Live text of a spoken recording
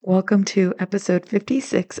Welcome to episode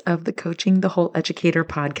 56 of the Coaching the Whole Educator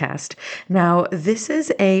podcast. Now, this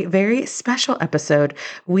is a very special episode.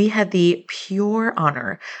 We had the pure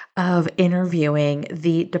honor of interviewing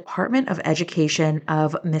the Department of Education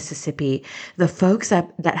of Mississippi, the folks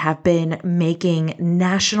that have been making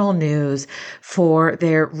national news for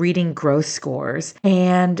their reading growth scores.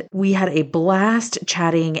 And we had a blast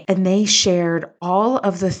chatting, and they shared all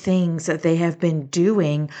of the things that they have been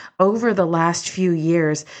doing over the last few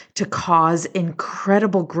years to cause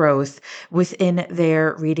incredible growth within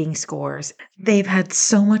their reading scores. They've had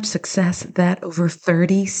so much success that over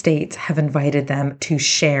 30 states have invited them to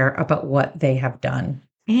share about what they have done.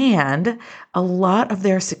 And a lot of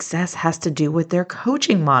their success has to do with their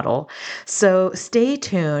coaching model. So stay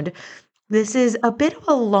tuned. This is a bit of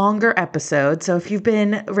a longer episode. So if you've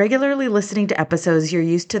been regularly listening to episodes, you're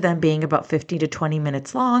used to them being about 50 to 20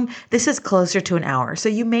 minutes long. This is closer to an hour. So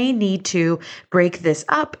you may need to break this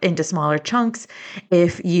up into smaller chunks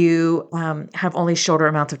if you have only shorter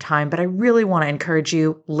amounts of time. But I really want to encourage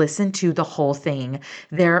you, listen to the whole thing.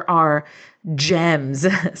 There are gems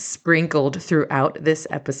sprinkled throughout this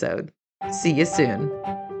episode. See you soon.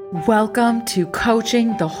 Welcome to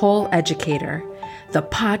Coaching the Whole Educator, the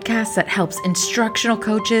podcast that helps instructional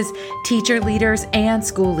coaches, teacher leaders, and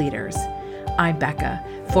school leaders. I'm Becca,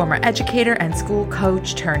 former educator and school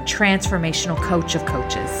coach turned transformational coach of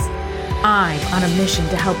coaches. I'm on a mission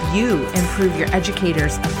to help you improve your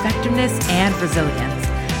educators' effectiveness and resilience,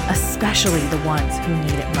 especially the ones who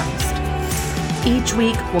need it most. Each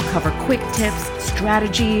week, we'll cover quick tips,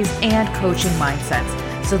 strategies, and coaching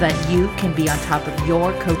mindsets so that you can be on top of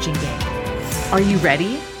your coaching game. Are you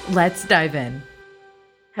ready? Let's dive in.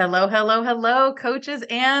 Hello, coaches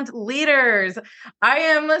and leaders. I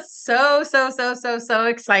am so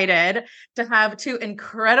excited to have two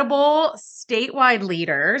incredible statewide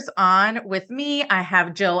leaders on with me. I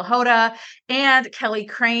have Jill Hoda and Kelly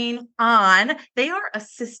Crane on. They are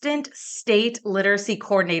assistant state literacy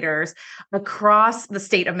coordinators across the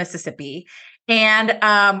state of Mississippi. And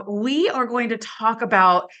we are going to talk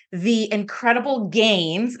about the incredible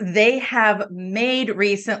gains they have made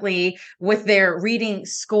recently with their reading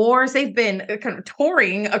scores. They've been kind of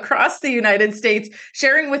touring across the United States,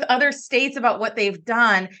 sharing with other states about what they've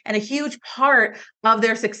done. And a huge part of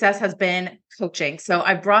their success has been coaching. So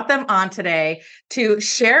I brought them on today to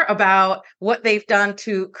share about what they've done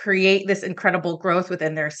to create this incredible growth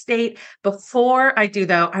within their state. Before I do,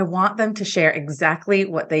 though, I want them to share exactly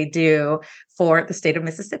what they do for the state of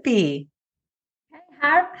Mississippi.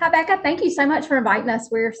 Hi, Becca. Thank you so much for inviting us.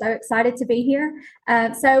 We're so excited to be here.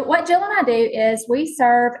 So what Jill and I do is we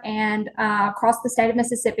serve and across the state of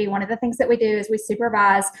Mississippi, one of the things that we do is we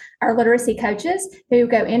supervise our literacy coaches who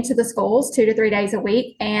go into the schools 2 to 3 days a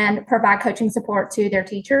week and provide coaching support to their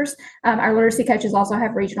teachers. Our literacy coaches also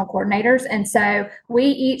have regional coordinators. And so we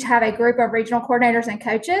each have a group of regional coordinators and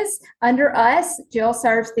coaches under us. Jill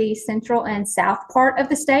serves the central and south part of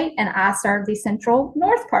the state, and I serve the central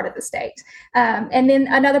north part of the state. And then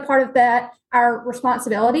another part of that, our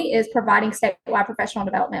responsibility is providing statewide professional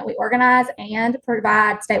development. We organize and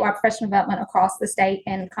provide statewide professional development across the state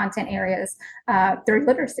in content areas through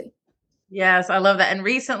literacy. Yes, I love that. And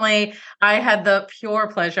recently, I had the pure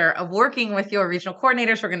pleasure of working with your regional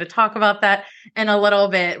coordinators. We're going to talk about that in a little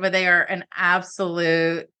bit, but they are an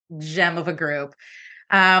absolute gem of a group.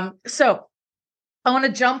 So I want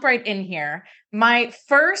to jump right in here. My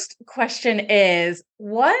first question is,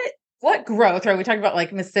 what growth, right? We talked about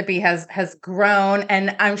like Mississippi has grown,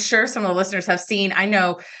 and I'm sure some of the listeners have seen, I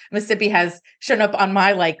know Mississippi has shown up on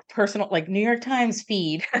my like personal, like New York Times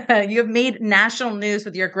feed. You have made national news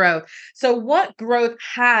with your growth. So what growth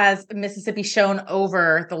has Mississippi shown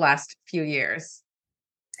over the last few years?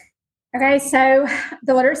 Okay, so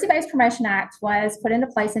the Literacy-Based Promotion Act was put into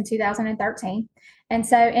place in 2013. And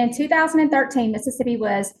so in 2013, Mississippi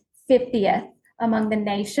was 50th among the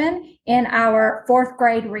nation in our fourth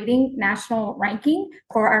grade reading national ranking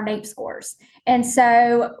for our NAEP scores. And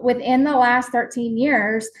so within the last 13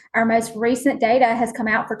 years, our most recent data has come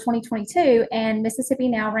out for 2022, and Mississippi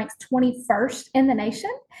now ranks 21st in the nation.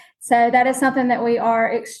 So that is something that we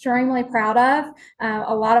are extremely proud of.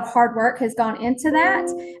 A lot of hard work has gone into that,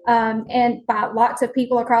 and by lots of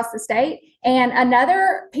people across the state. And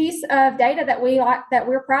another piece of data that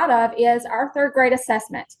we're proud of is our third grade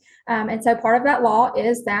assessment. And so part of that law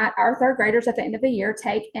is that our third graders at the end of the year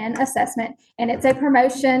take an assessment, and it's a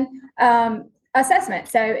promotion assessment.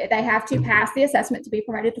 So they have to pass the assessment to be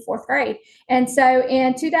promoted to fourth grade. And so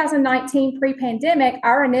in 2019, pre-pandemic,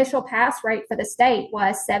 our initial pass rate for the state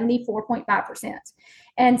was 74.5%.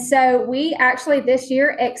 And so we actually this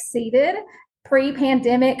year exceeded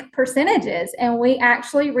pre-pandemic percentages, and we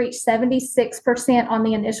actually reached 76% on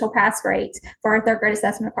the initial pass rate for our third grade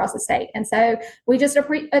assessment across the state. And so we just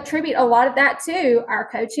attribute a lot of that to our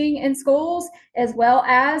coaching in schools, as well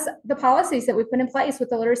as the policies that we put in place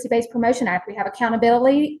with the Literacy-Based Promotion Act. We have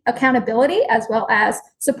accountability as well as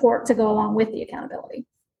support to go along with the accountability.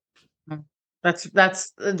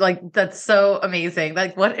 That's so amazing.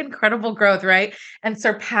 Like, what incredible growth, right? And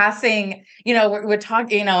surpassing, we're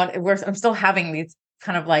talking, I'm still having these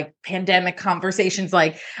kind of like pandemic conversations.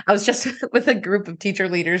 Like, I was just with a group of teacher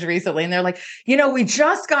leaders recently, and they're like, we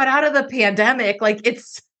just got out of the pandemic. Like,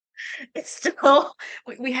 it's still,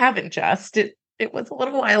 we haven't just, it was a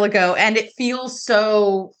little while ago, and it feels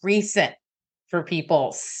so recent for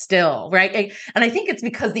people still, right? And I think it's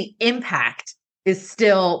because the impact is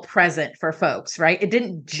still present for folks, right? It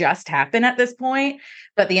didn't just happen at this point,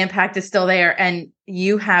 but the impact is still there. And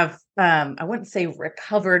you have, I wouldn't say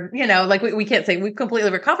recovered, like we can't say we've completely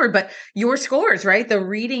recovered, but your scores, right? The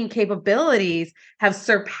reading capabilities have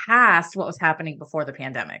surpassed what was happening before the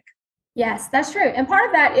pandemic. Yes, that's true. And part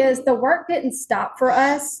of that is the work didn't stop for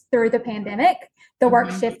us through the pandemic. The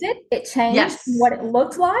work shifted, it changed what it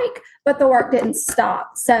looked like, but the work didn't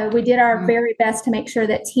stop. So we did our very best to make sure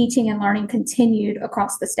that teaching and learning continued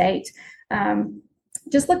across the state.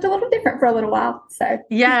 Just looked a little different for a little while. So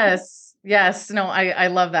yes. No, I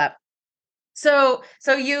love that. So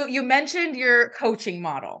you mentioned your coaching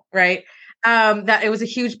model, right? That it was a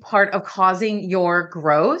huge part of causing your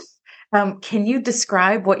growth. Can you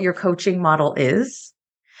describe what your coaching model is?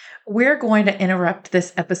 We're going to interrupt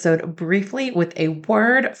this episode briefly with a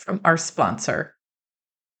word from our sponsor.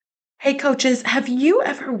 Hey coaches, have you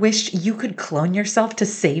ever wished you could clone yourself to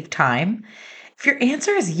save time? If your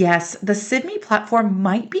answer is yes, the SIDME platform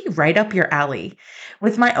might be right up your alley.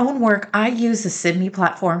 With my own work, I use the SIDME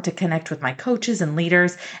platform to connect with my coaches and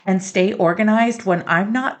leaders and stay organized when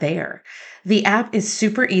I'm not there. The app is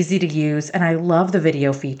super easy to use, and I love the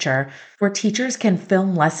video feature where teachers can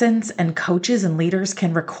film lessons and coaches and leaders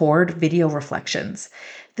can record video reflections.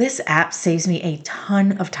 This app saves me a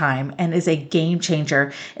ton of time and is a game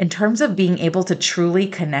changer in terms of being able to truly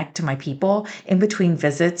connect to my people in between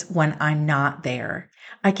visits when I'm not there.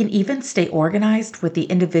 I can even stay organized with the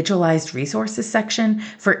individualized resources section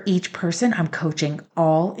for each person I'm coaching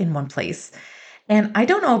all in one place. And I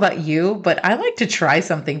don't know about you, but I like to try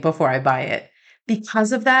something before I buy it.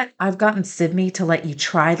 Because of that, I've gotten SIDME to let you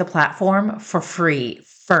try the platform for free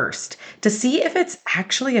first to see if it's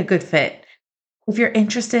actually a good fit. If you're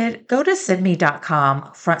interested, go to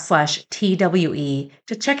sidme.com/TWE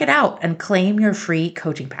to check it out and claim your free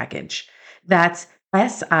coaching package. That's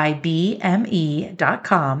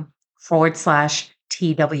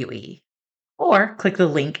SIBME.com/TWE. Or click the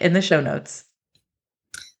link in the show notes.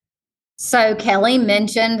 So Kelly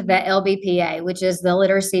mentioned the LBPA, which is the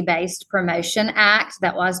Literacy-Based Promotion Act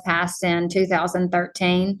that was passed in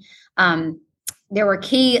 2013. There were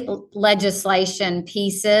key legislation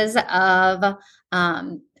pieces of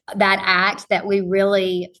that act that we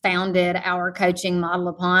really founded our coaching model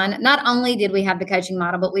upon. Not only did we have the coaching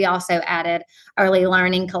model, but we also added early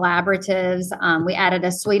learning collaboratives. We added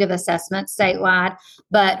a suite of assessments statewide.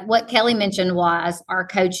 But what Kelly mentioned was our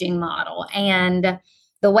coaching model. And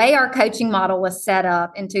the way our coaching model was set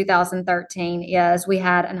up in 2013 is we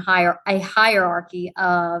had a hierarchy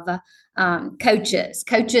of coaches,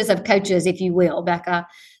 if you will, Becca.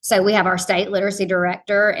 So we have our state literacy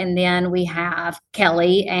director, and then we have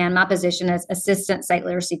Kelly and my position as assistant state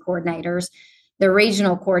literacy coordinators, the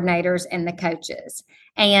regional coordinators, and the coaches.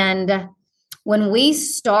 And when we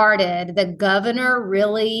started, the governor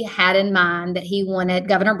really had in mind that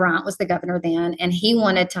Governor Bryant was the governor then, and he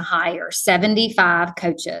wanted to hire 75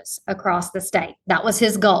 coaches across the state. That was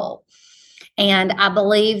his goal. And I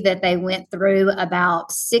believe that they went through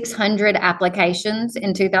about 600 applications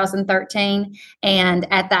in 2013. And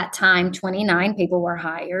at that time, 29 people were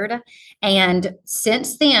hired. And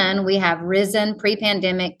since then, we have risen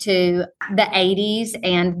pre-pandemic to the 80s.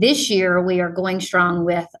 And this year, we are going strong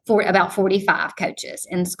with about 45 coaches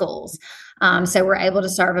in schools. So we're able to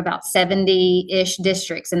serve about 70-ish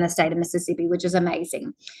districts in the state of Mississippi, which is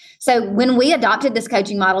amazing. So when we adopted this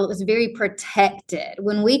coaching model, it was very protected.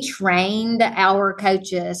 When we trained our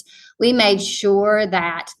coaches, we made sure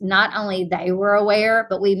that not only they were aware,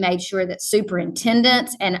 but we made sure that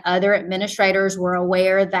superintendents and other administrators were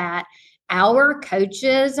aware that our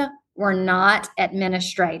coaches were not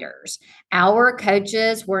administrators. Our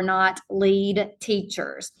coaches were not lead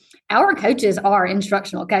teachers. Our coaches are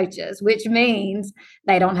instructional coaches, which means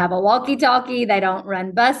they don't have a walkie-talkie, they don't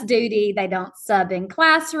run bus duty, they don't sub in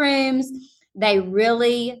classrooms. They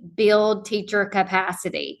really build teacher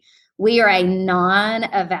capacity. We are a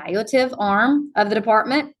non-evaluative arm of the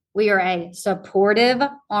department. We are a supportive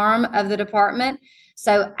arm of the department.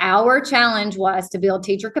 So our challenge was to build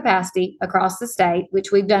teacher capacity across the state,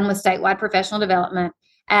 which we've done with statewide professional development,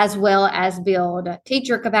 as well as build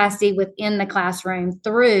teacher capacity within the classroom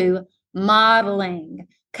through modeling,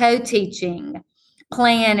 co-teaching,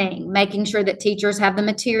 planning, making sure that teachers have the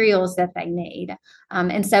materials that they need.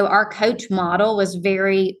 And so our coach model was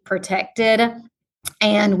very protected,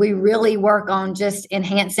 and we really work on just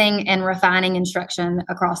enhancing and refining instruction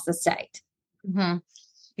across the state. Mm-hmm.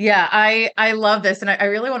 Yeah, I love this. And I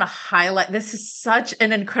really want to highlight, this is such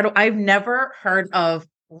an incredible, I've never heard of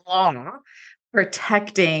law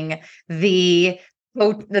protecting the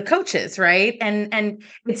coaches, right? And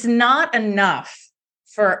it's not enough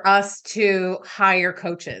for us to hire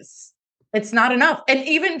coaches. It's not enough. And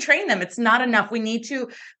even train them. It's not enough. We need to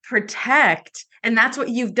protect. And that's what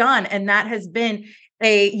you've done. And that has been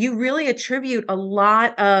you really attribute a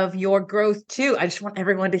lot of your growth to, I just want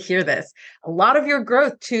everyone to hear this, a lot of your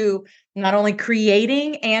growth to not only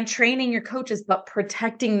creating and training your coaches, but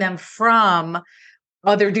protecting them from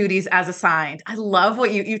other duties as assigned. I love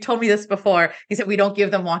what you told me this before. You said we don't give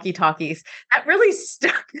them walkie-talkies. That really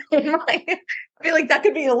stuck in my, I feel like that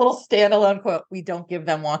could be a little standalone quote. We don't give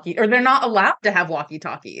them or they're not allowed to have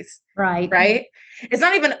walkie-talkies. Right. Right. It's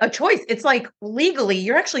not even a choice. It's like legally,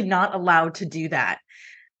 you're actually not allowed to do that.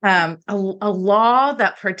 A law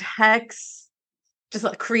that protects,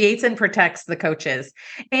 just creates and protects the coaches.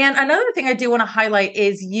 And another thing I do want to highlight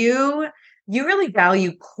is you really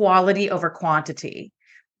value quality over quantity.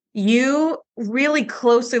 You really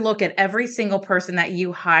closely look at every single person that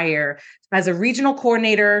you hire as a regional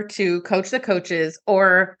coordinator to coach the coaches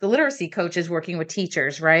or the literacy coaches working with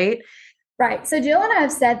teachers, right? Right. So Jill and I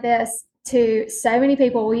have said this to so many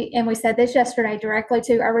people. We said this yesterday directly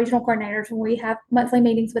to our regional coordinators when we have monthly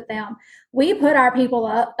meetings with them. We put our people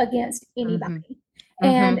up against anybody. Mm-hmm.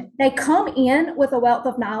 And they come in with a wealth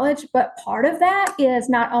of knowledge, but part of that is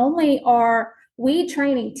not only are we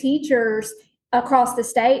training teachers across the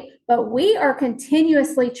state, but we are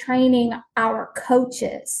continuously training our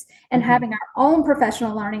coaches and having our own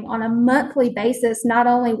professional learning on a monthly basis, not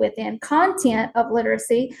only within content of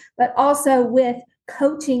literacy, but also with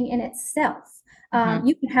coaching in itself.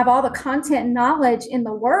 You can have all the content and knowledge in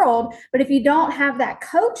the world, but if you don't have that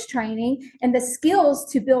coach training and the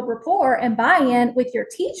skills to build rapport and buy-in with your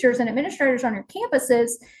teachers and administrators on your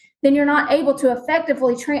campuses, then you're not able to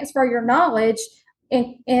effectively transfer your knowledge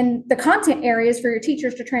in the content areas for your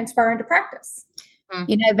teachers to transfer into practice.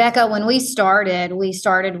 You know, Becca, when we started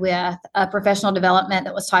with a professional development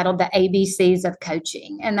that was titled The ABCs of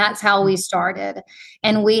Coaching. And that's how we started.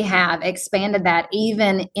 And we have expanded that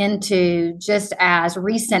even into just as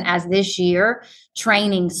recent as this year,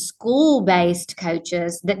 training school-based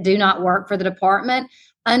coaches that do not work for the department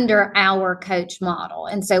under our coach model.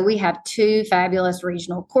 And so we have two fabulous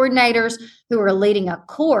regional coordinators who are leading a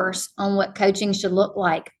course on what coaching should look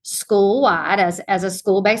like school-wide as a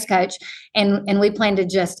school-based coach. And we plan to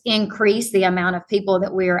just increase the amount of people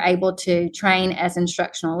that we are able to train as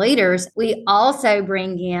instructional leaders. We also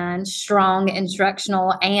bring in strong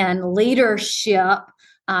instructional and leadership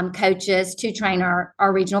coaches to train our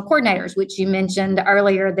regional coordinators, which you mentioned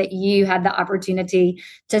earlier that you had the opportunity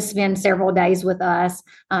to spend several days with us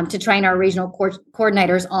to train our regional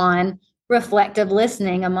coordinators on reflective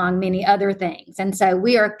listening, among many other things. And so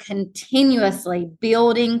we are continuously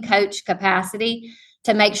building coach capacity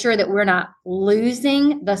to make sure that we're not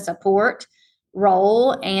losing the support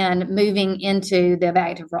role and moving into the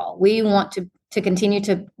evaluative role. We want to continue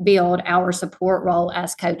to build our support role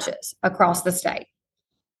as coaches across the state.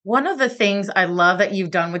 One of the things I love that you've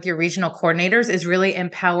done with your regional coordinators is really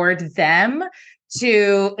empowered them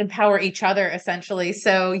to empower each other, essentially.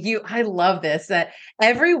 So I love this, that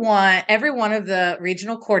every one of the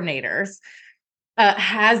regional coordinators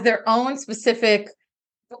has their own specific,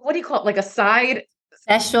 what do you call it? Like a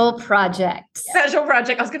special project. Special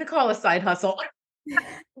project. I was going to call it a side hustle.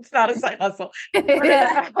 It's not a side hustle. It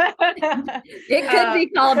could be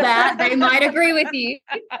called that. They might agree with you.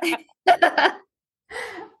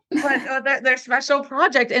 But their special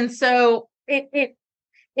project. And so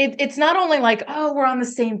it's not only like, oh, we're on the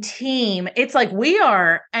same team. It's like we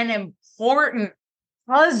are an important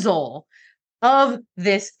puzzle of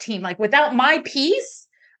this team. Like without my piece,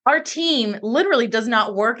 our team literally does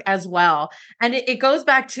not work as well. And it goes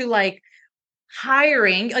back to like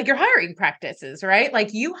hiring, like your hiring practices, right?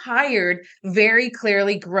 Like you hired very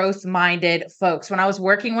clearly growth-minded folks. When I was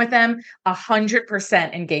working with them,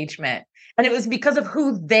 100% engagement. And it was because of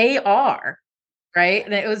who they are. right?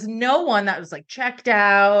 And it was no one that was like checked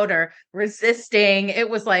out or resisting. It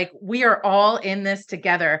was like, we are all in this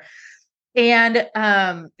together. And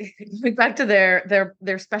going back to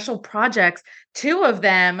their special projects, two of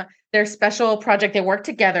them, their special project, they worked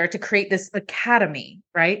together to create this academy,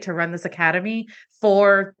 right? To run this academy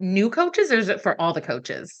for new coaches, or is it for all the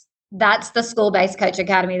coaches? That's the School-Based Coach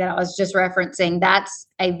Academy that I was just referencing. That's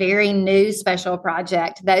a very new special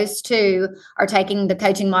project. Those two are taking the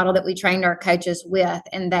coaching model that we trained our coaches with,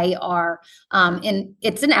 and they are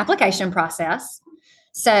it's an application process.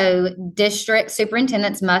 So district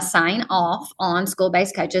superintendents must sign off on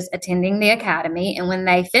school-based coaches attending the academy. And when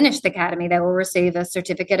they finish the academy, they will receive a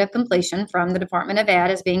certificate of completion from the Department of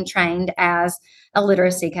Ed as being trained as a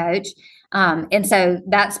literacy coach. And so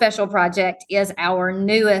that special project is our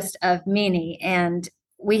newest of many. And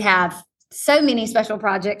we have so many special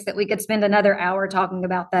projects that we could spend another hour talking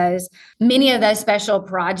about those. Many of those special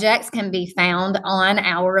projects can be found on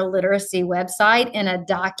our literacy website in a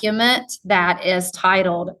document that is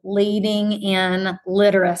titled Leading in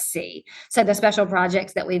Literacy. So the special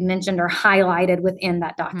projects that we've mentioned are highlighted within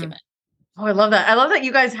that document. Oh, I love that. I love that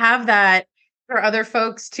you guys have that for other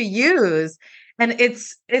folks to use. And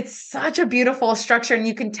it's such a beautiful structure. And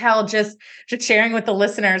you can tell just sharing with the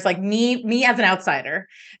listeners, like me as an outsider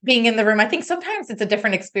being in the room. I think sometimes it's a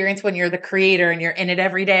different experience when you're the creator and you're in it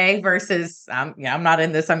every day versus, I'm not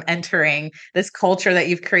in this, I'm entering this culture that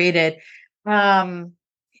you've created.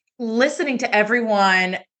 Listening to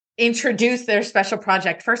everyone introduce their special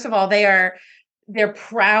project. First of all, they're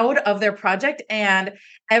proud of their project, and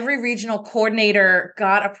every regional coordinator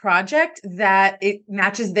got a project that it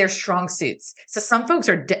matches their strong suits. So some folks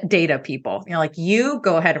are data people, like you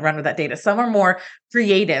go ahead and run with that data. Some are more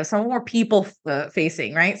creative, some are more people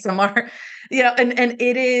facing, right? Some are, and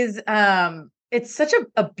it is, it's such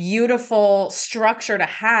a beautiful structure to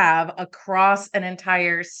have across an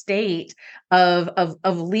entire state of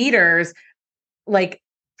leaders, like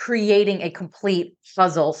creating a complete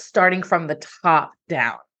puzzle starting from the top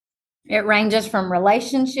down. It ranges from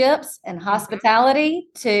relationships and hospitality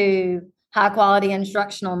to high quality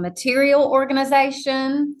instructional material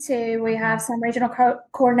organization. We have some regional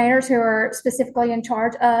coordinators who are specifically in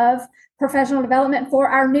charge of professional development for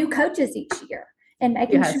our new coaches each year and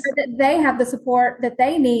making sure that they have the support that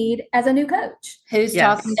they need as a new coach. Who's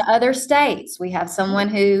talking to other states. We have someone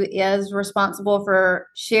who is responsible for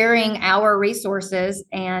sharing our resources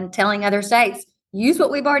and telling other states, use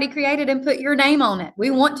what we've already created and put your name on it.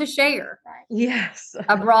 We want to share. Right. Yes.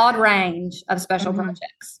 A broad range of special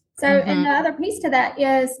projects. So, and the other piece to that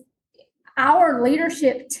is our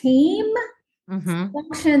leadership team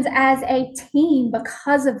functions as a team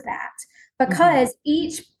because of that. Because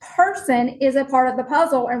each person is a part of the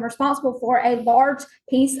puzzle and responsible for a large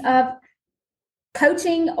piece of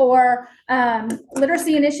coaching or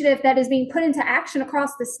literacy initiative that is being put into action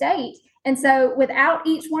across the state. And so without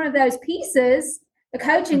each one of those pieces, the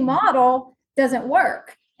coaching model doesn't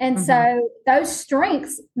work. And so those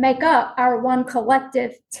strengths make up our one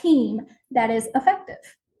collective team that is effective.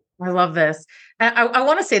 I love this. I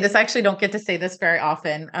want to say this. I actually don't get to say this very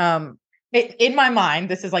often. In my mind,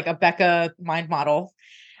 this is like a Becca mind model.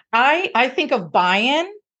 I think of buy-in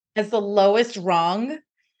as the lowest rung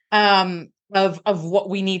of what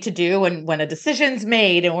we need to do. And when a decision's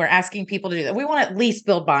made and we're asking people to do that, we want to at least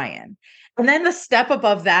build buy-in. And then the step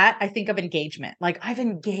above that, I think of engagement. Like I've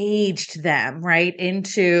engaged them right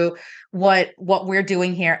into what we're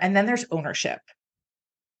doing here. And then there's ownership.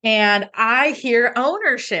 And I hear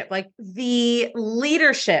ownership, like the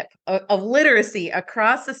leadership of literacy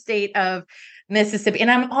across the state of Mississippi. And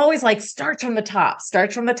I'm always like, starts from the top.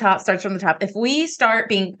 If we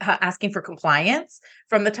start asking for compliance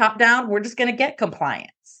from the top down, we're just going to get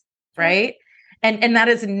compliance, right? And that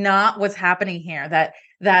is not what's happening here. That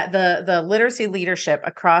the literacy leadership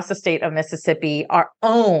across the state of Mississippi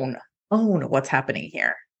own what's happening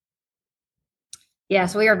here.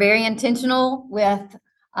 Yes, we are very intentional with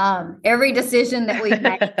every decision that we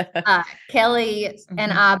make. Kelly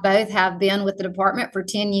and I both have been with the department for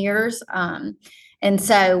 10 years. And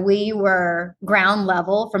so we were ground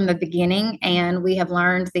level from the beginning, and we have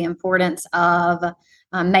learned the importance of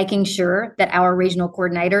making sure that our regional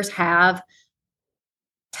coordinators have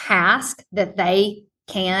tasks that they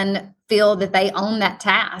can feel that they own that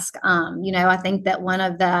task. I think that one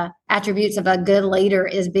of the attributes of a good leader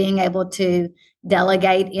is being able to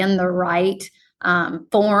delegate in the right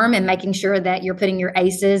form and making sure that you're putting your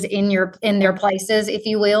aces in their places, if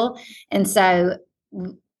you will. And so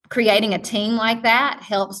creating a team like that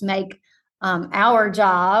helps make our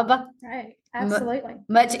job right. Absolutely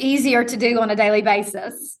much easier to do on a daily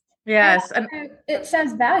basis. Yes. And it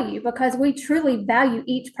shows value because we truly value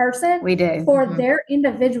each person We do. for their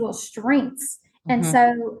individual strengths. And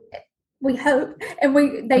so we hope,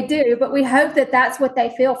 and they do, but we hope that that's what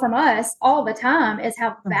they feel from us all the time is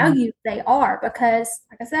how valued they are. Because,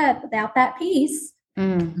 like I said, without that piece,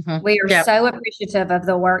 we are so appreciative of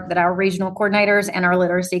the work that our regional coordinators and our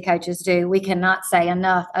literacy coaches do. We cannot say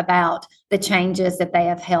enough about the changes that they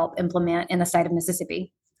have helped implement in the state of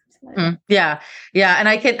Mississippi. Yeah. Yeah. And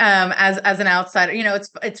I can, as an outsider,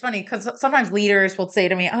 it's funny because sometimes leaders will say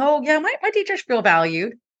to me, oh yeah, my teachers feel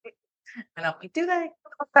valued. And I'm like, do they?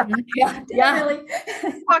 Really?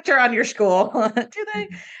 Walked around your school. Do they?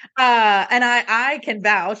 And I can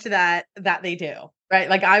vouch that they do. Right.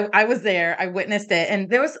 Like I was there, I witnessed it. And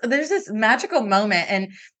there's this magical moment.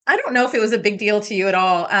 And I don't know if it was a big deal to you at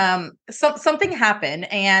all. Something happened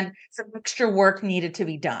and some extra work needed to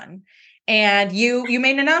be done. And you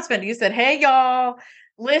made an announcement. You said, hey, y'all,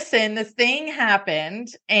 listen, this thing happened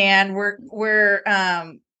and we're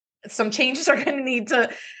some changes are going to need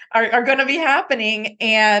to are going to be happening,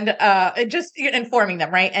 and just informing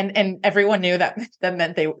them, right? And everyone knew that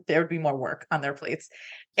meant there would be more work on their plates,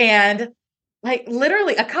 and like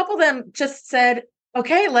literally a couple of them just said,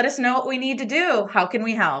 "Okay, let us know what we need to do. How can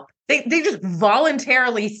we help?" They just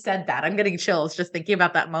voluntarily said that. I'm getting chills just thinking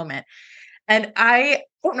about that moment, and I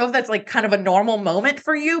don't know if that's like kind of a normal moment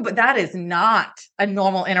for you, but that is not a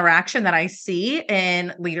normal interaction that I see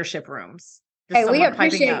in leadership rooms. Hey, we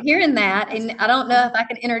appreciate hearing that. And I don't know if I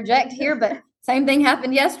can interject here, but same thing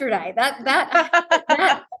happened yesterday.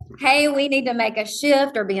 That hey, we need to make a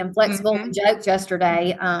shift or being flexible. We joked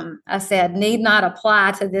yesterday. I said, need not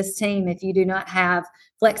apply to this team if you do not have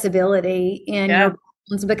flexibility in your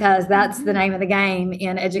bounds, because that's the name of the game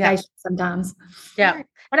in education sometimes. Yeah.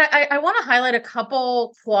 And I want to highlight a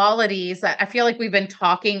couple qualities that I feel like we've been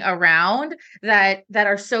talking around that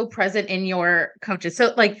are so present in your coaches.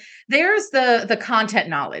 So like there's the content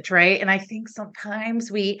knowledge, right? And I think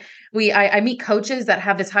sometimes I meet coaches that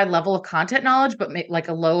have this high level of content knowledge, but like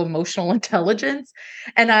a low emotional intelligence.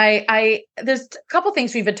 And there's a couple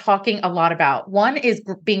things we've been talking a lot about. One is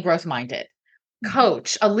being growth minded.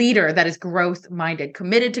 Coach, a leader that is growth minded,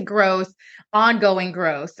 committed to growth, ongoing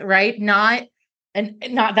growth, right? Not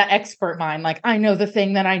that expert mind, like I know the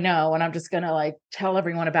thing that I know and I'm just going to like tell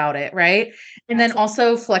everyone about it. Right. And then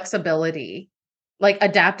also flexibility, like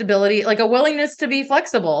adaptability, like a willingness to be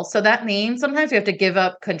flexible. So that means sometimes we have to give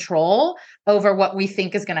up control over what we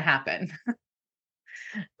think is going to happen.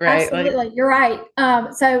 Right. Absolutely. You're right.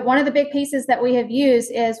 So one of the big pieces that we have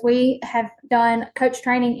used is we have done coach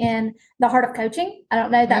training in the heart of coaching. I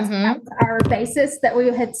don't know, that's our basis that we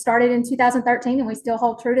had started in 2013 and we still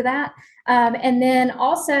hold true to that. And then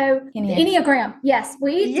also the Enneagram. Yes,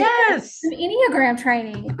 we did some Enneagram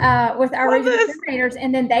training with our regional coordinators,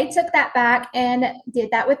 and then they took that back and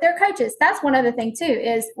did that with their coaches. That's one other thing too,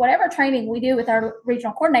 is whatever training we do with our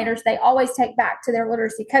regional coordinators, they always take back to their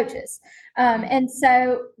literacy coaches. And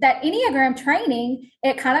so that Enneagram training,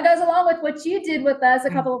 it kind of goes along with what you did with us a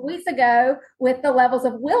couple of weeks ago with the levels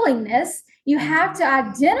of willingness. You have to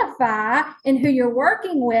identify in who you're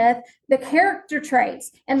working with the character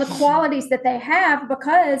traits and the qualities that they have,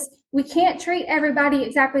 because we can't treat everybody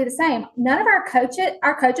exactly the same. None of our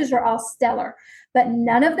coaches are all stellar, but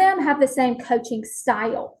none of them have the same coaching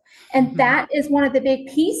style. And that is one of the big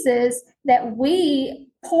pieces that we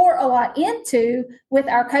pour a lot into with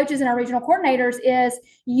our coaches and our regional coordinators is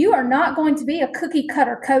you are not going to be a cookie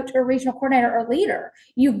cutter coach or regional coordinator or leader.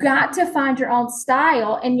 You got to find your own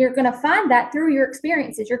style, and you're going to find that through your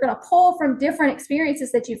experiences. You're going to pull from different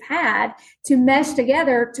experiences that you've had to mesh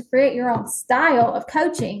together to create your own style of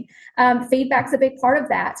coaching. Feedback's a big part of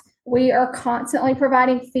that. We are constantly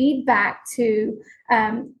providing feedback to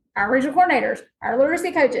our regional coordinators, our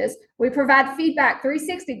literacy coaches. We provide feedback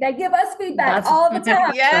 360. They give us feedback all the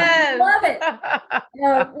time. Yes. Love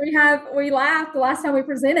it. We laughed the last time we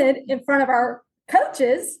presented in front of our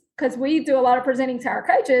coaches, because we do a lot of presenting to our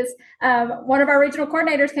coaches. One of our regional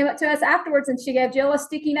coordinators came up to us afterwards and she gave Jill a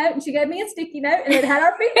sticky note and she gave me a sticky note, and it had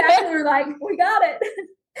our feedback and we were like, we got it.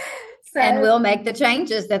 And we'll make the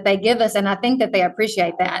changes that they give us. And I think that they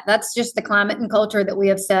appreciate that. That's just the climate and culture that we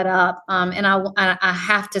have set up. And I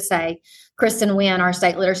have to say, Kristen Wynn, our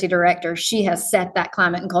state literacy director, she has set that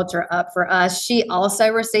climate and culture up for us. She also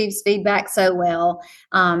receives feedback so well.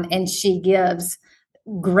 And she gives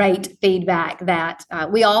great feedback that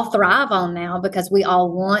we all thrive on now, because we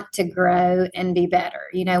all want to grow and be better.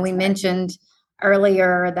 You know, we mentioned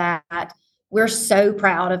earlier that we're so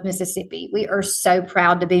proud of Mississippi. We are so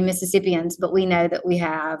proud to be Mississippians, but we know that we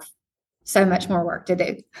have so much more work to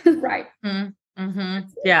do. Right.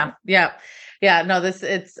 Yeah. Yeah. Yeah. No,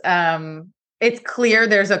 it's clear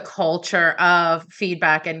there's a culture of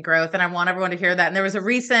feedback and growth, and I want everyone to hear that. And there was a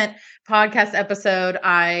recent podcast episode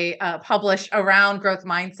I published around growth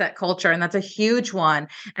mindset culture, and that's a huge one.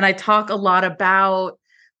 And I talk a lot about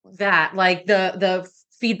that, like the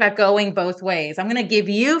feedback going both ways. I'm going to give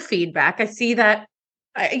you feedback. I see that,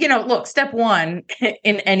 look, step one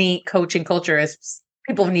in any coaching culture is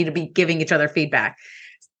people need to be giving each other feedback.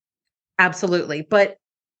 Absolutely. But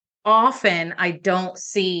often I don't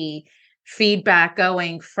see feedback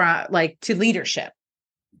going from to leadership,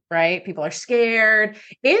 right? People are scared.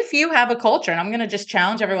 If you have a culture, and I'm going to just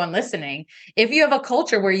challenge everyone listening, if you have a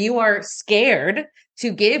culture where you are scared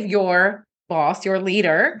to give your boss, your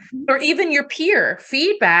leader, or even your peer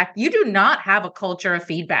feedback, you do not have a culture of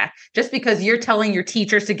feedback. Just because you're telling your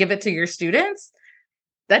teachers to give it to your students,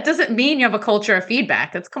 that doesn't mean you have a culture of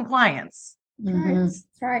feedback. That's compliance. That's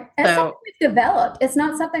right. That's something we've developed. It's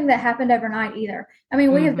not something that happened overnight either. I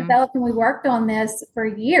mean, we have developed and we worked on this for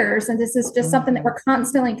years, and this is just something that we're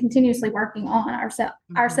constantly, continuously working on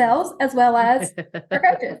ourselves as well as our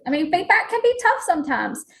coaches. I mean, feedback can be tough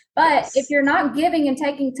sometimes, but if you're not giving and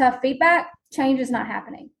taking tough feedback, change is not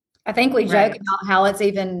happening. I think we joke about how it's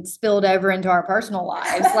even spilled over into our personal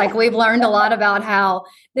lives. Like we've learned a lot about how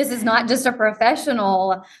this is not just a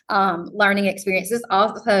professional learning experience. It's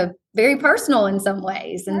also very personal in some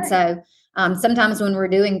ways. And so sometimes when we're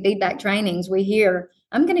doing feedback trainings, we hear,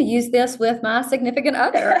 I'm going to use this with my significant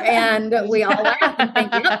other. And we all laugh and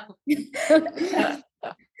think,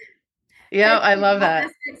 yeah, I love that.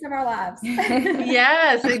 Aspects of our lives.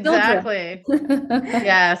 Yes, exactly.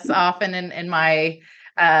 Yes, often in my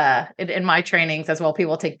trainings as well,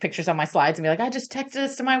 people take pictures on my slides and be like, I just texted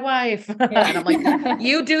this to my wife. And I'm like,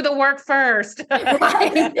 you do the work first.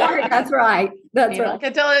 Right. That's right. That's you right.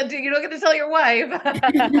 You don't get to tell your wife.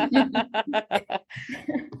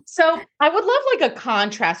 So I would love like a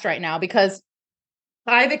contrast right now, because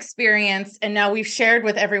I've experienced, and now we've shared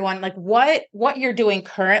with everyone, like what you're doing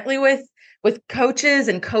currently with coaches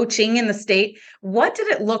and coaching in the state. What did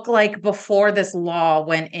it look like before this law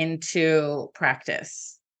went into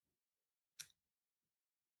practice?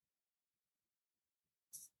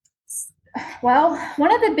 Well,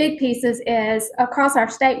 one of the big pieces is across our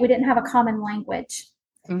state, we didn't have a common language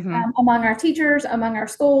among our teachers, among our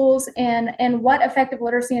schools, and what effective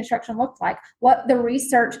literacy instruction looked like, what the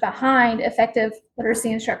research behind effective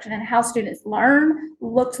literacy instruction and how students learn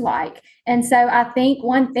looked like. And so I think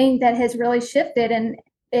one thing that has really shifted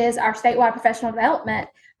is our statewide professional development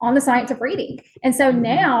on the science of reading. And so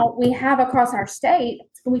now we have across our state,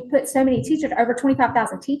 we put so many teachers, over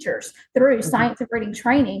 25,000 teachers through science of reading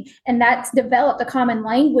training, and that's developed a common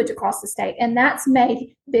language across the state. And that's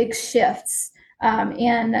made big shifts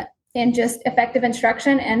in just effective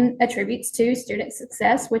instruction, and attributes to student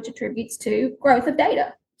success, which attributes to growth of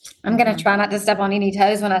data. I'm going to try not to step on any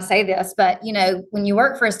toes when I say this, but when you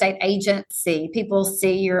work for a state agency, people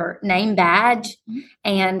see your name badge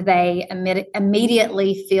and they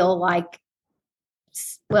immediately feel like,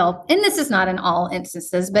 well, and this is not in all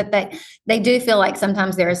instances, but they do feel like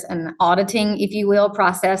sometimes there's an auditing, if you will,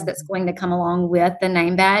 process that's going to come along with the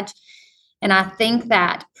name badge. And I think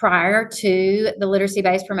that prior to the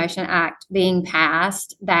Literacy-Based Promotion Act being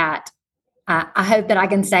passed, that I hope that I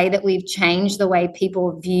can say that we've changed the way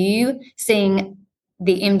people view seeing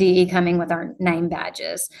the MDE coming with our name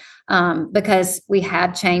badges, because we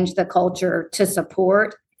have changed the culture to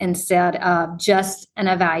support instead of just an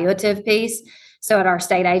evaluative piece. So at our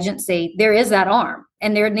state agency, there is that arm,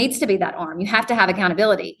 and there needs to be that arm. You have to have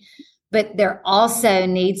accountability. But there also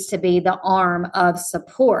needs to be the arm of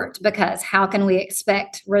support, because how can we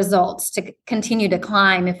expect results to continue to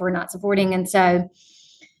climb if we're not supporting? And so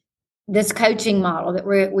this coaching model that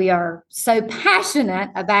we are so passionate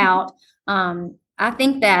about, I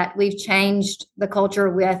think that we've changed the culture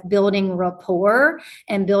with building rapport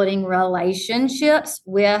and building relationships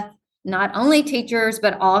with not only teachers,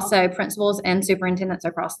 but also principals and superintendents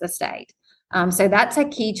across the state. So that's a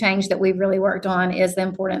key change that we've really worked on, is the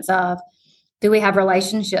importance of, do we have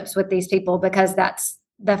relationships with these people? Because that's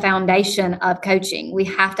the foundation of coaching. We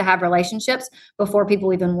have to have relationships before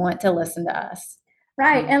people even want to listen to us.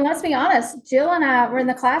 Right. And let's be honest, Jill and I were in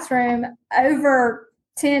the classroom over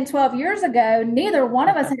 10, 12 years ago. Neither one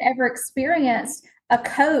of us had ever experienced a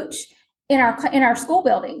coach in our school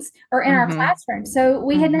buildings or in our classroom. So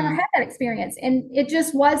we had never had that experience, and it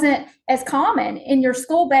just wasn't as common in your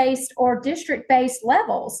school-based or district-based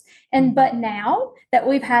levels. But now that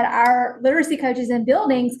we've had our literacy coaches in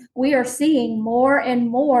buildings, we are seeing more and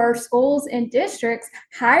more schools and districts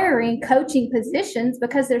hiring coaching positions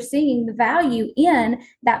because they're seeing the value in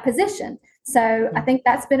that position. So I think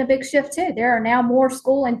that's been a big shift too. There are now more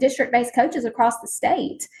school and district-based coaches across the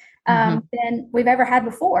state than we've ever had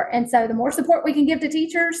before. And so the more support we can give to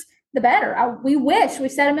teachers, the better.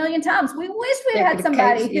 We've said a million times, we wish we had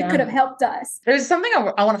somebody who could have helped us. There's something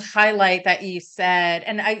I want to highlight that you said,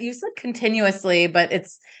 and you said continuously, but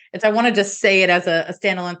I want to just say it as a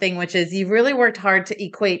standalone thing, which is you really worked hard to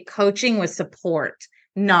equate coaching with support,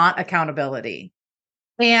 not accountability.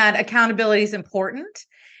 And accountability is important.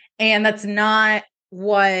 And that's not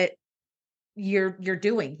what you're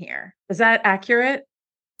doing here. Is that accurate?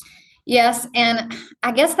 Yes. And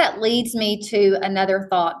I guess that leads me to another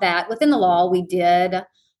thought that within the law, we did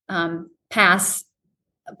pass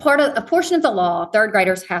a portion of the law. Third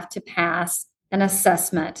graders have to pass an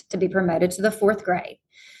assessment to be promoted to the fourth grade.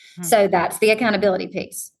 So that's the accountability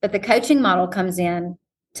piece. But the coaching model comes in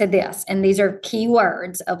to this. And these are key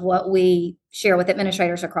words of what we share with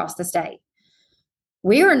administrators across the state.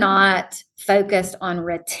 We are not focused on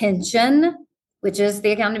retention, which is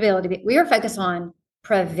the accountability. We are focused on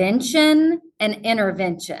prevention and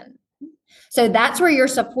intervention. So that's where your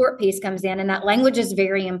support piece comes in. And that language is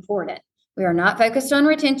very important. We are not focused on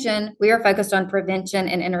retention. We are focused on prevention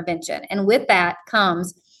and intervention. And with that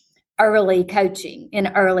comes early coaching in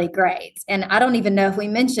early grades. And I don't even know if we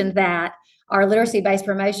mentioned that our Literacy-Based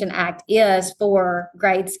Promotion Act is for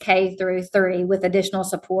grades K through 3 with additional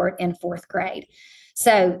support in fourth grade.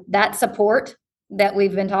 So that support that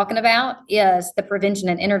we've been talking about is the prevention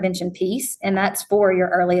and intervention piece, and that's for your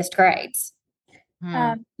earliest grades.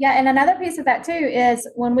 And another piece of that too is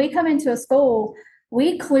when we come into a school,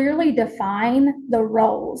 we clearly define the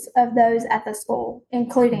roles of those at the school,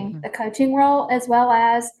 including the coaching role as well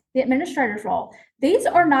as the administrator's role. These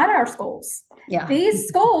are not our schools. Yeah. These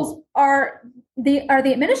schools are the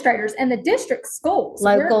administrators and the district schools.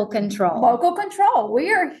 Local control.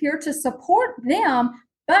 We are here to support them.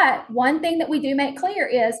 But one thing that we do make clear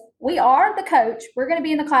is we are the coach. We're going to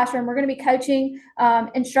be in the classroom. We're going to be coaching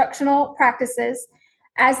instructional practices.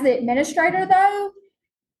 As the administrator, though,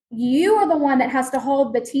 you are the one that has to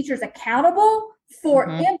hold the teachers accountable for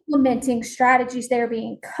implementing strategies they're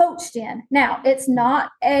being coached in. Now, it's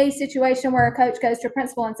not a situation where a coach goes to a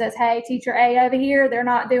principal and says, hey, teacher A over here, they're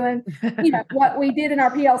not doing what we did in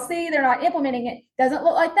our PLC. They're not implementing it. Doesn't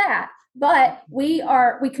look like that. But we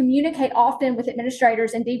communicate often with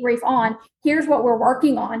administrators and debrief on, here's what we're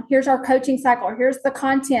working on. Here's our coaching cycle. Or here's the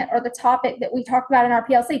content or the topic that we talked about in our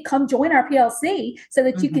PLC. Come join our PLC so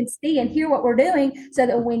that you can see and hear what we're doing so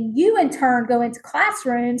that when you in turn go into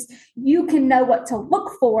classrooms, you can know what to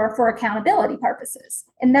look for accountability purposes.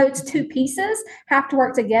 And those two pieces have to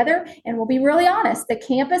work together. And we'll be really honest, the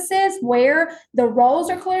campuses where the roles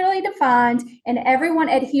are clearly defined and everyone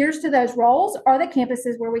adheres to those roles are the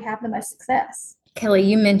campuses where we have the most success. Kelly,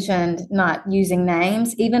 you mentioned not using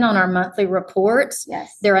names. Even on our monthly reports,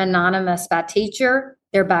 they're anonymous by teacher,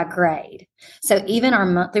 they're by grade. So even our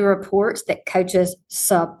monthly reports that coaches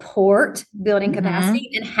support building capacity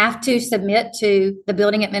and have to submit to the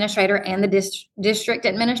building administrator and the district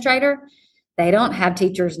administrator, they don't have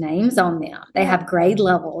teachers' names on them. They have grade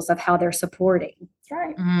levels of how they're supporting.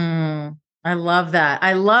 That's right. I love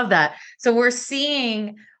that. So we're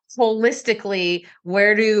seeing holistically,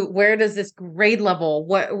 where does this grade level,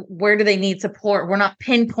 where do they need support? We're not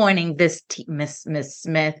pinpointing this Miss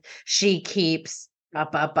Smith, she keeps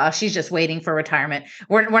up, she's just waiting for retirement.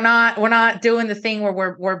 We're not doing the thing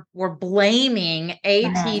where we're blaming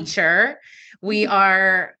a teacher. We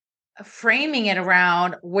are framing it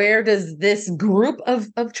around where does this group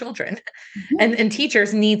of children and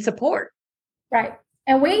teachers need support. Right.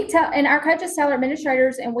 And our coaches tell our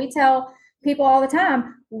administrators, and we tell people all the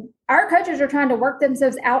time, our coaches are trying to work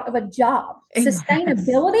themselves out of a job.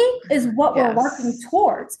 Sustainability is what we're working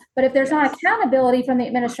towards. But if there's not accountability from the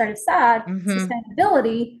administrative side,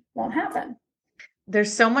 sustainability won't happen.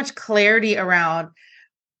 There's so much clarity around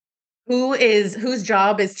whose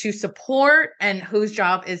job is to support and whose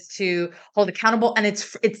job is to hold accountable. And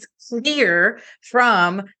it's clear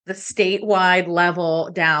from the statewide level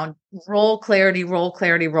down, role clarity.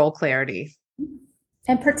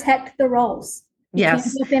 And protect the roles. You can't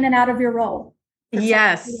jump in and out of your role.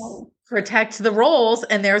 Protect the roles.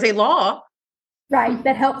 And there's a law. Right.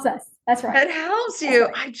 That helps us. That's right. That helps you.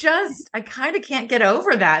 Right. I kind of can't get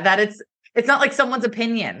over that it's not like someone's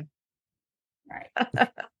opinion. Right.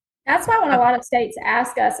 That's why when a lot of states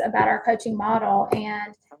ask us about our coaching model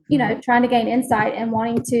and, trying to gain insight and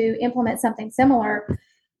wanting to implement something similar,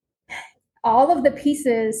 all of the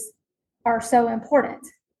pieces are so important.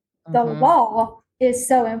 The law is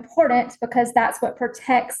so important because that's what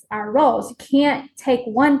protects our roles. You can't take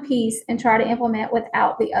one piece and try to implement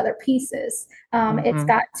without the other pieces. It's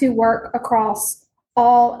got to work across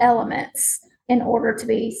all elements in order to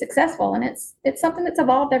be successful. And it's something that's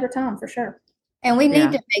evolved over time for sure. And we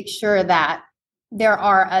need to make sure that there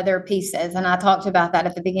are other pieces. And I talked about that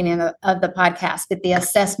at the beginning of the podcast, but the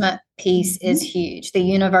assessment piece is huge. The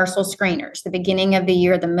universal screeners, the beginning of the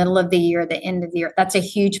year, the middle of the year, the end of the year, that's a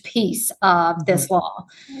huge piece of this law.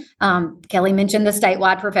 Kelly mentioned the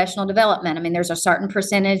statewide professional development. I mean, there's a certain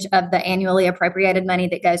percentage of the annually appropriated money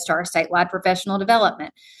that goes to our statewide professional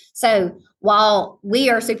development. So while we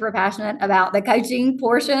are super passionate about the coaching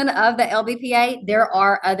portion of the LBPA, there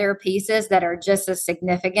are other pieces that are just as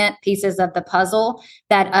significant pieces of the puzzle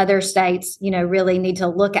that other states, really need to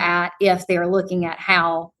look at if they're looking at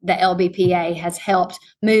how the LBPA has helped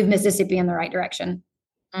move Mississippi in the right direction.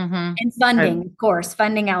 And funding, of course,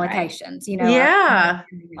 funding allocations,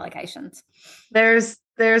 allocations.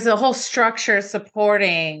 There's a whole structure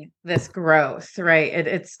supporting this growth, right?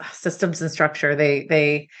 It's systems and structure.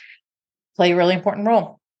 They play a really important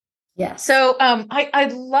role. Yeah. So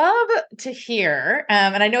I'd love to hear,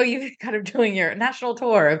 and I know you're kind of doing your national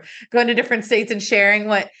tour of going to different states and sharing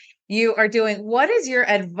what you are doing. What is your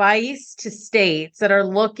advice to states that are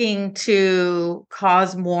looking to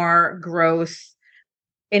cause more growth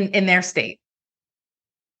in their state?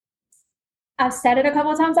 I've said it a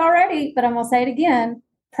couple of times already, but I'm going to say it again.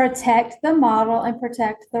 Protect the model and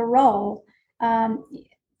protect the role.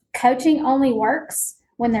 Coaching only works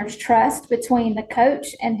when there's trust between the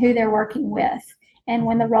coach and who they're working with. And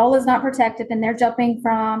when the role is not protected, then they're jumping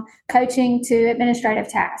from coaching to administrative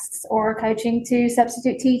tasks or coaching to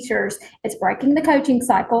substitute teachers. It's breaking the coaching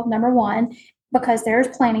cycle, number one, because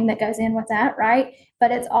there's planning that goes in with that, right?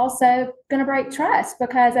 But it's also going to break trust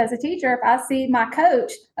because as a teacher, if I see my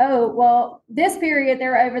coach, this period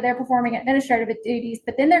they're over there performing administrative duties,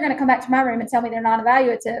 but then they're going to come back to my room and tell me they're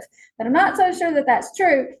non-evaluative, but I'm not so sure that that's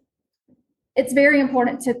true. It's very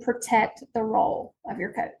important to protect the role of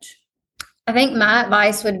your coach. I think my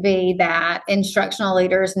advice would be that instructional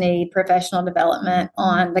leaders need professional development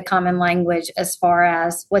on the common language as far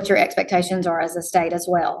as what your expectations are as a state as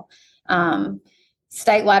well.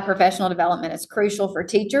 Statewide professional development is crucial for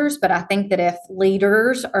teachers, but I think that if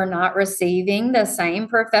leaders are not receiving the same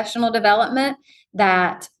professional development,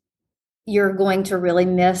 that you're going to really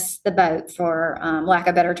miss the boat, for lack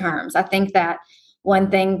of better terms. I think that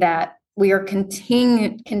one thing that we are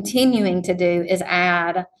continuing to do is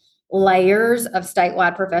add layers of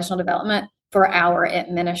statewide professional development for our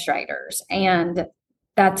administrators. And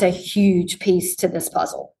that's a huge piece to this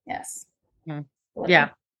puzzle. Yes. Yeah.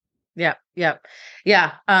 And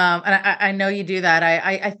I know you do that.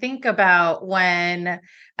 I think about when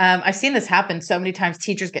I've seen this happen so many times.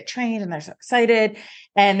 Teachers get trained and they're so excited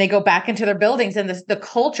and they go back into their buildings and the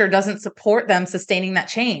culture doesn't support them sustaining that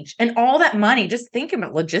change. And all that money, just think of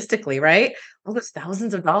it logistically, right? All those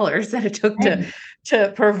thousands of dollars that it took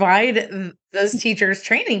to provide those teachers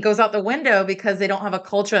training goes out the window because they don't have a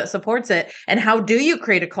culture that supports it. And how do you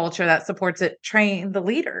create a culture that supports it? Train the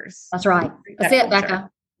leaders. That's right. That's it, Becca.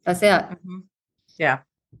 That's it. Yeah.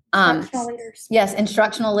 Instructional leaders. Yes,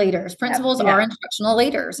 instructional leaders. Principals are instructional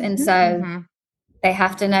leaders. And so they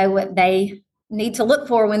have to know what they need to look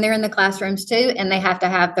for when they're in the classrooms too. And they have to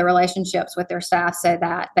have the relationships with their staff so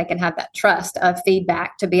that they can have that trust of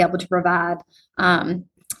feedback to be able to provide the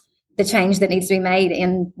change that needs to be made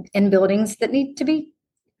in buildings that need to be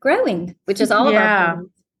growing, which is all of our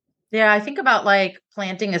buildings. Yeah, I think about like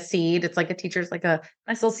planting a seed. It's like a teacher's like a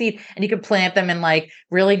nice little seed, and you can plant them in like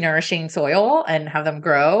really nourishing soil and have them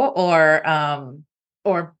grow,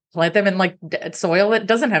 or plant them in like soil that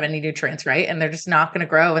doesn't have any nutrients, right? And they're just not going to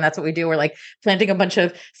grow. And that's what we do. We're like planting a bunch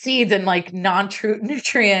of seeds in like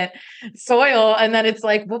non-nutrient soil, and then it's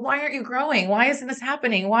like, well, why aren't you growing? Why isn't this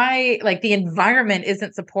happening? Why like the environment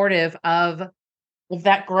isn't supportive of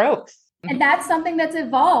that growth? And that's something that's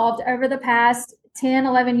evolved over the past 10,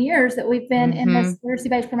 11 years that we've been in this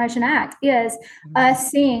Literacy-Based Promotion Act is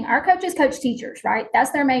us seeing our coaches coach teachers, right?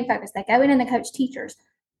 That's their main focus. They go in and they coach teachers.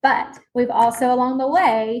 But we've also along the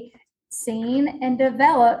way seen and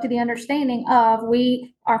developed the understanding of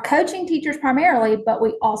we are coaching teachers primarily, but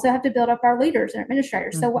we also have to build up our leaders and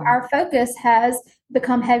administrators. So our focus has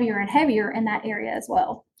become heavier and heavier in that area as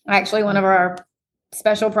well. Actually, one of our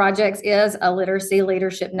special projects is a literacy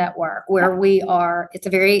leadership network where it's a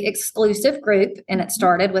very exclusive group, and it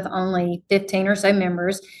started with only 15 or so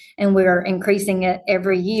members, and we're increasing it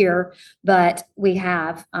every year. But we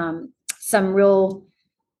have some real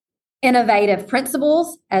innovative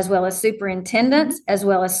principals, as well as superintendents, as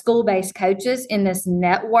well as school-based coaches in this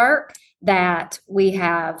network. that we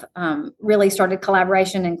have really started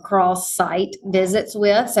collaboration and cross-site visits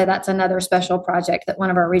with. So that's another special project that one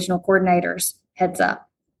of our regional coordinators heads up.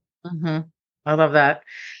 Mm-hmm. I love that.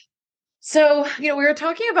 So, we were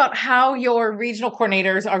talking about how your regional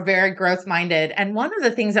coordinators are very growth minded. And one of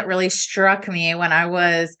the things that really struck me when I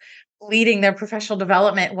was leading their professional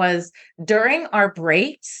development was during our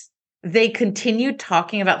breaks, they continued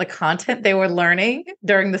talking about the content they were learning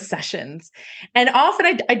during the sessions. And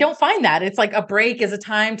often I don't find that. It's like a break is a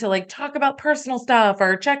time to like talk about personal stuff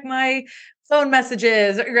or check my phone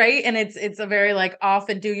messages, right? And it's a very like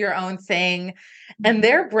often do your own thing. And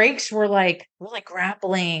their breaks were like really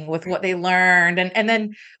grappling with what they learned. And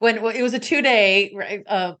then when it was a 2-day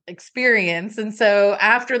experience. And so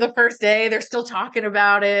after the first day, they're still talking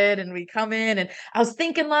about it. And we come in and I was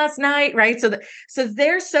thinking last night, right? So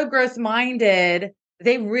they're so growth minded.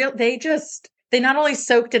 They not only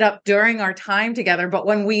soaked it up during our time together, but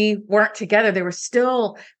when we weren't together, they were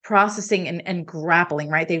still processing and grappling,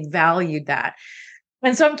 right? They valued that.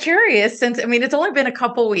 And so I'm curious, it's only been a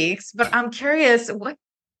couple weeks, but I'm curious, what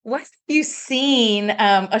have you seen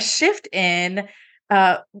a shift in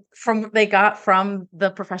from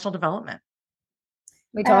the professional development?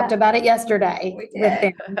 We talked about it yesterday with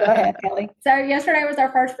them. Go ahead, Kelly. So yesterday was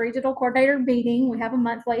our first regional coordinator meeting. We have a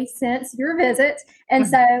monthly since your visit. And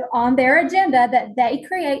so on their agenda that they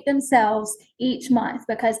create themselves each month,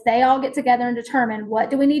 because they all get together and determine what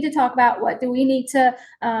do we need to talk about, what do we need to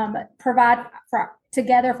provide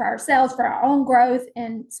together for ourselves, for our own growth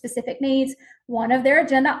and specific needs. One of their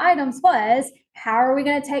agenda items was, how are we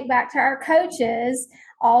going to take back to our coaches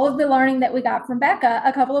all of the learning that we got from Becca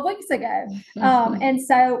a couple of weeks ago? And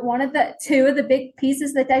so two of the big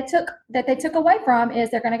pieces that they took away from is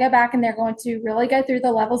they're going to go back and they're going to really go through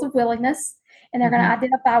the levels of willingness. And they're going to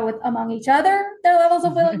identify among each other their levels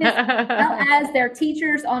of willingness, as well as their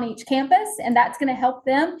teachers on each campus. And that's going to help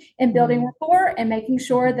them in building rapport and making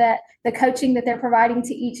sure that the coaching that they're providing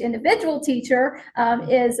to each individual teacher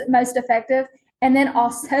is most effective. And then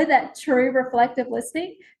also that true reflective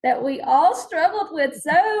listening that we all struggled with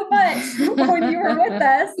so much when you were with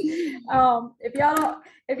us. If y'all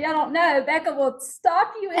don't know, Becca will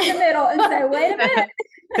stop you in the middle and say, "Wait a minute,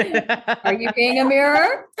 are you being a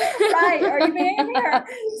mirror?" Right? Are you being a mirror?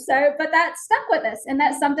 So, but that stuck with us, and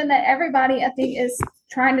that's something that everybody I think is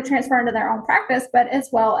trying to transfer into their own practice, but as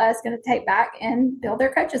well as going to take back and build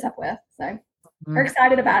their coaches up with. So, they're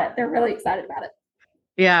excited about it. They're really excited about it.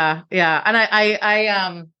 Yeah. And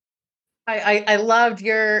I loved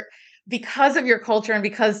because of your culture and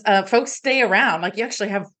because folks stay around, like you actually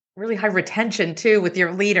have really high retention too with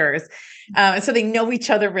your leaders. And so they know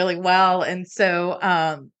each other really well. And so,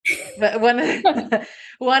 but one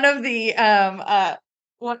of the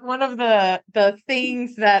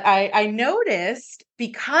things that I noticed,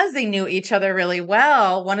 because they knew each other really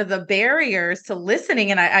well, one of the barriers to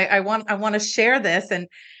listening, and I want to share this, and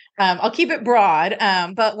I'll keep it broad,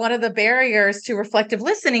 but one of the barriers to reflective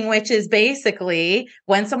listening, which is basically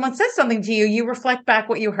when someone says something to you, you reflect back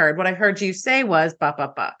what you heard. What I heard you say was ba,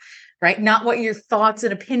 ba, ba, right? Not what your thoughts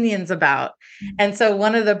and opinions about. And so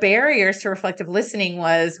one of the barriers to reflective listening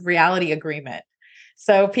was reality agreement.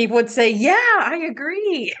 So people would say, "Yeah, I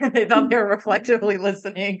agree." They thought they were reflectively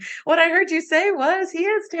listening. What I heard you say was, "He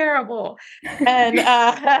is terrible." And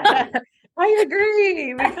I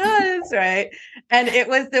agree because, right. And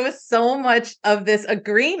there was so much of this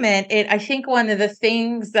agreement. I think one of the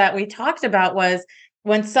things that we talked about was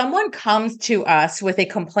when someone comes to us with a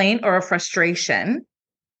complaint or a frustration,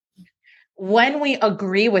 when we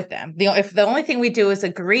agree with them, if the only thing we do is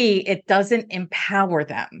agree, it doesn't empower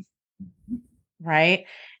them. Right.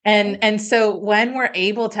 And so when we're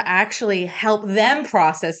able to actually help them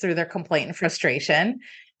process through their complaint and frustration,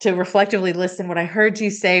 to reflectively listen, what I heard you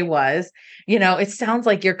say was, it sounds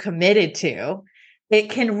like you're committed to, it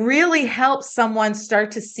can really help someone start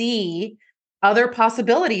to see other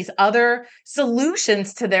possibilities, other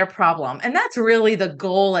solutions to their problem. And that's really the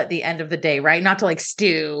goal at the end of the day, right? Not to like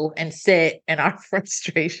stew and sit in our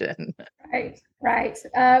frustration. Right.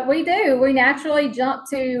 We do. We naturally jump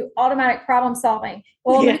to automatic problem solving.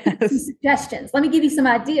 Well, yes. Let me give you some suggestions. Let me give you some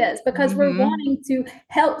ideas, because we're wanting to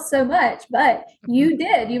help so much. But you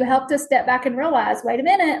helped us step back and realize, wait a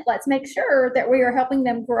minute, let's make sure that we are helping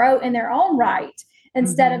them grow in their own right,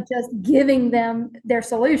 instead of just giving them their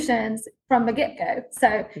solutions from the get-go.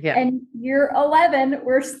 So, and year 11,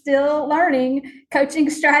 we're still learning coaching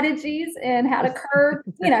strategies and how to curb,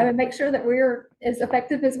 and make sure that we're as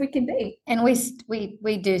effective as we can be. And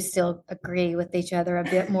we do still agree with each other a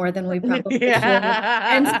bit more than we probably should,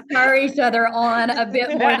 and spur each other on a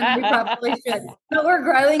bit more than we probably should. But we're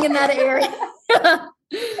growing in that area.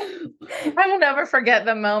 I will never forget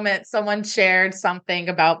the moment someone shared something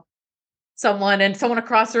about someone and someone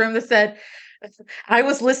across the room that said, I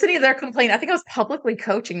was listening to their complaint. I think I was publicly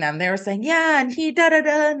coaching them. They were saying, yeah, and he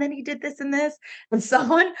da-da-da, and then he did this and this. And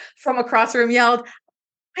someone from across the room yelled,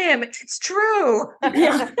 Ma'am, it's true.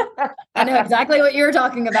 Yeah. I know exactly what you're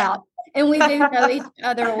talking about. And we do know each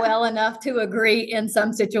other well enough to agree in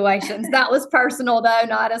some situations. That was personal, though,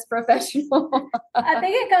 not as professional. I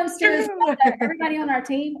think it comes to as well that everybody on our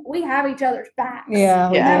team, we have each other's backs.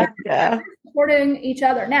 Yeah. Supporting each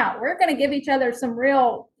other. Now, we're going to give each other some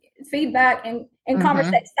real feedback and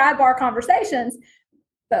sidebar conversations,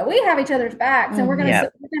 but we have each other's backs, and we're going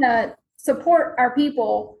to support our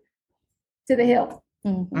people to the hill.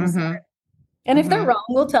 Mm-hmm. And if they're wrong,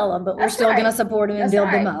 we'll tell them, but we're still going to support them and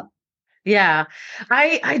build them up. Yeah.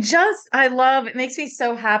 I love, it makes me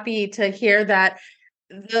so happy to hear that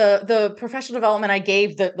the professional development I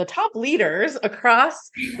gave the top leaders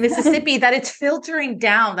across Mississippi, that it's filtering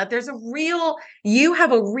down, that you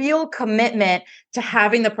have a real commitment to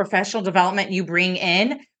having the professional development you bring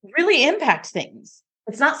in really impact things.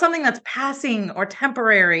 It's not something that's passing or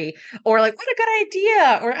temporary or like, what a good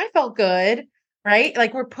idea, or I felt good, right?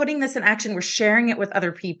 Like we're putting this in action. We're sharing it with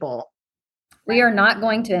other people. We are not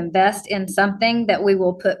going to invest in something that we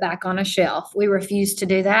will put back on a shelf. We refuse to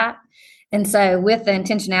do that. And so with the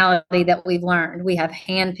intentionality that we've learned, we have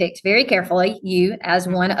handpicked very carefully, you as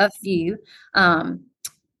one of few,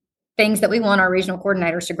 things that we want our regional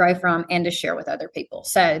coordinators to grow from and to share with other people.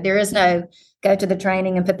 So there is no go to the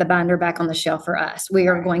training and put the binder back on the shelf for us. We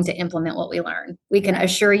are going to implement what we learn. We can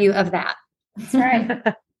assure you of that. That's right.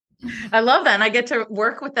 I love that. And I get to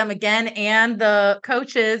work with them again and the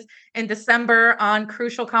coaches in December on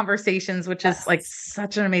Crucial Conversations, which is like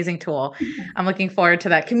such an amazing tool. I'm looking forward to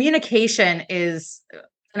that. Communication is,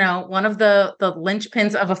 one of the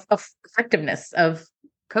linchpins of effectiveness of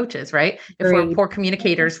coaches, right? If we're poor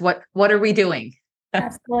communicators, what are we doing?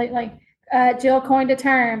 Absolutely. Jill coined a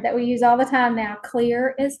term that we use all the time now,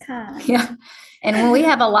 clear is kind. Yeah. And when we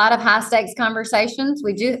have a lot of high stakes conversations,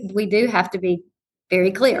 we do have to be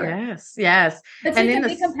very clear. Yes. But you can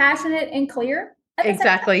be compassionate and clear.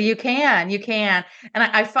 Exactly. You can. And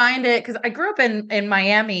I find it because I grew up in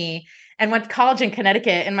Miami and went to college in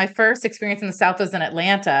Connecticut. And my first experience in the South was in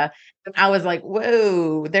Atlanta. And I was like,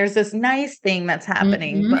 whoa, there's this nice thing that's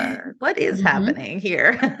happening. But what is happening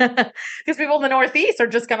here? Because people in the Northeast are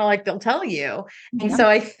just kind of like, they'll tell you. And so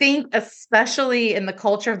I think, especially in the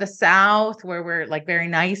culture of the South, where we're like very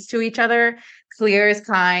nice to each other, clear is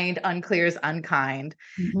kind, unclear is unkind.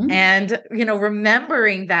 And,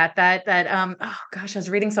 remembering that, oh gosh, I was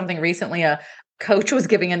reading something recently, a coach was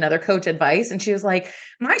giving another coach advice. And she was like,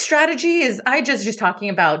 my strategy is, she's talking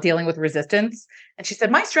about dealing with resistance. And she said,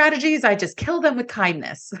 my strategy is I just kill them with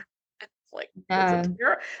kindness. Like, that's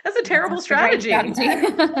a terrible strategy. Don't do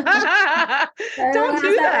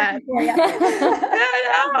that.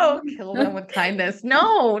 No, kill them with kindness.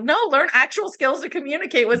 No, learn actual skills to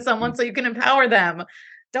communicate with someone so you can empower them.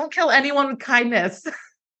 Don't kill anyone with kindness.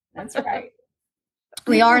 That's right.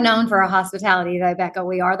 We are known for our hospitality, though, Becca.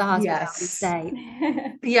 We are the hospitality state.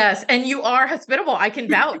 Yes, and you are hospitable. I can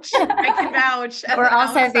vouch. We're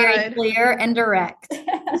also very clear and direct.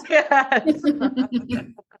 Yes.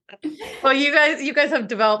 Well, you guys have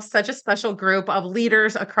developed such a special group of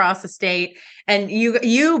leaders across the state, and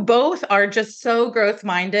you both are just so growth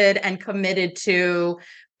minded and committed to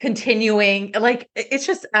continuing. Like, it's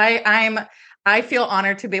just I feel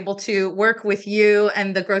honored to be able to work with you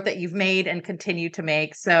and the growth that you've made and continue to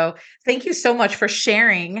make. So thank you so much for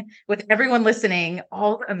sharing with everyone listening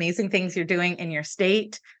all the amazing things you're doing in your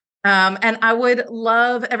state. And I would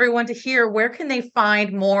love everyone to hear, where can they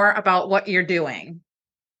find more about what you're doing?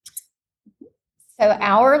 So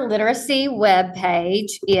our literacy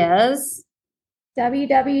webpage is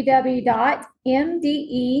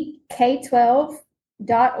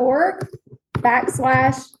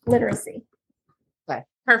www.mdek12.org/literacy. Okay,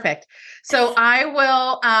 perfect. So I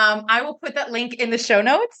will put that link in the show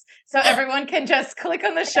notes so everyone can just click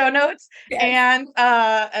on the show notes. Yes. And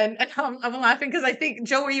I'm laughing because I think,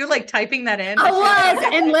 Joe, were you like typing that in? I was.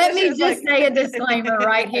 And let me just say a disclaimer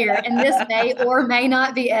right here. And this may or may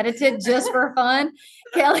not be edited just for fun.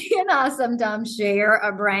 Kelly and I sometimes share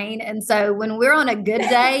a brain. And so when we're on a good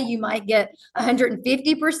day, you might get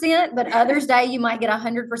 150%, but others day you might get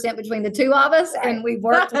 100% between the two of us. And we've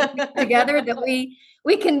worked together that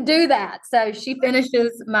we can do that. So she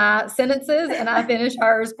finishes my sentences and I finish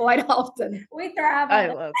hers quite often. We thrive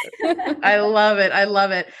on it. I love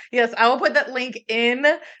it. Yes, I will put that link in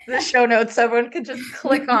the show notes so everyone can just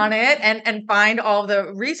click on it and find all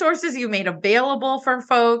the resources you made available for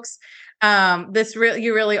folks.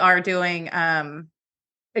 You really are doing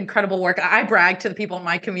incredible work. I brag to the people in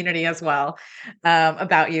my community as well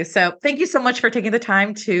about you. So thank you so much for taking the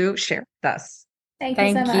time to share with us. Thank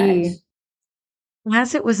you so much.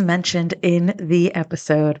 As it was mentioned in the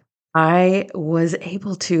episode, I was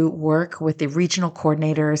able to work with the regional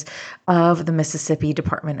coordinators of the Mississippi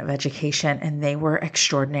Department of Education, and they were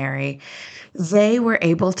extraordinary. They were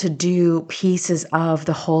able to do pieces of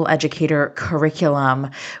the Whole Educator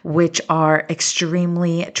curriculum, which are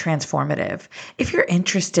extremely transformative. If you're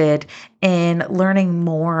interested in learning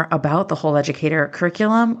more about the Whole Educator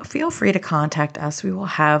curriculum, feel free to contact us. We will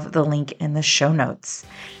have the link in the show notes.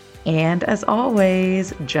 And as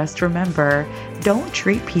always, just remember, don't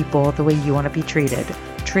treat people the way you want to be treated.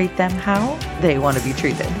 Treat them how they want to be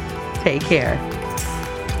treated. Take care.